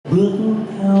bước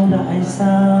theo đại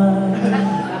gia.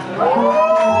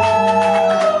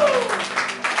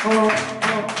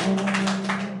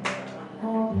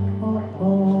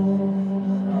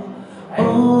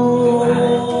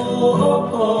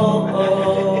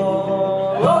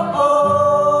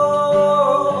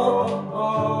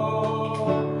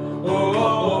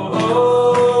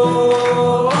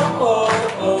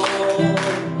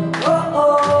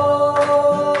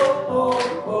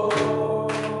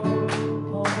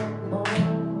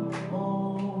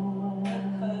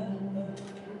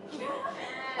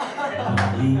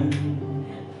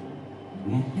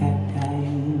 Nghe cay cay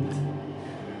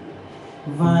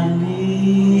vài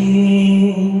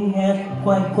ly nghe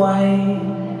quay quay,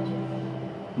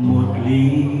 một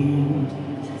ly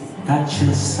ta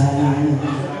chưa say,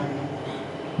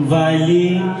 vài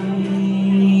ly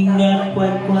nghe quay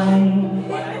quay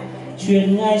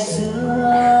chuyện ngày xưa.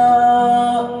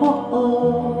 Oh oh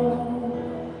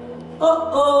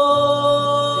oh oh.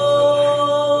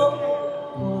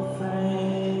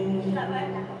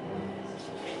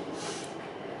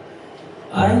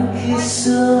 Anh khi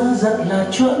xưa rất là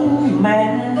chuẩn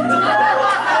mẹ,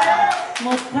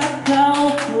 một khát khao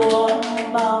của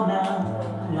bao nàng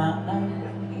là anh,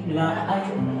 là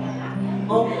anh,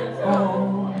 ô ô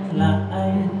là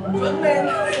anh.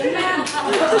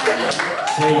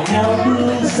 Chạy theo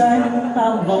hư danh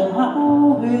tam vòng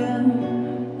hão huyền,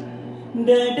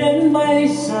 để đến bây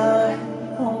giờ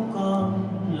không còn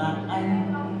là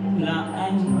anh, là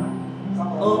anh,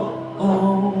 ô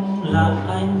ô là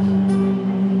anh.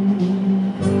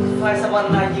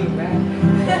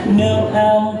 Nếu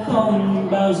em không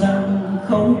bao giờ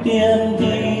không tiền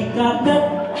thì cả đất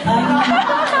anh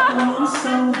muốn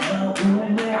sâu vào u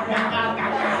mê,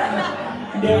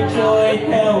 để trôi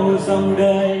theo dòng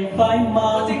đời phải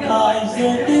mang thai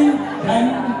dưới tim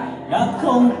anh đã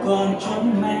không còn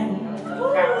chốn men,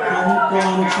 không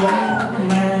còn chốn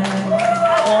men.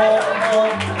 Oh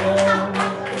oh oh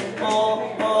oh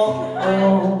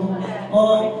oh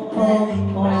oh oh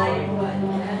oh.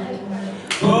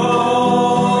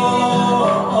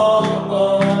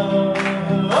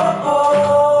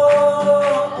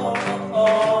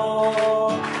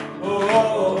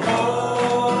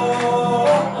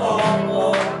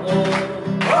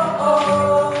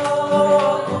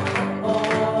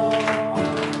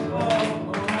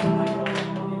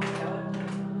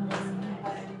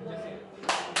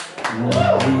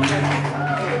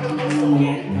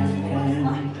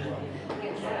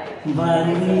 Và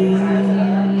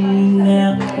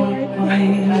nghe quay quay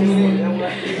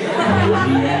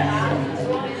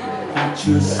ta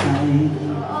chưa say,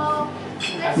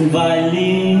 vài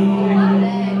ly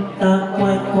ta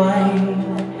quay quay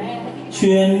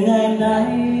chuyện ngày nay.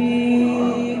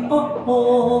 Oh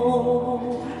oh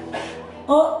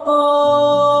oh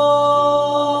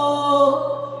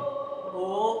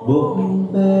oh bộn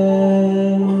bề.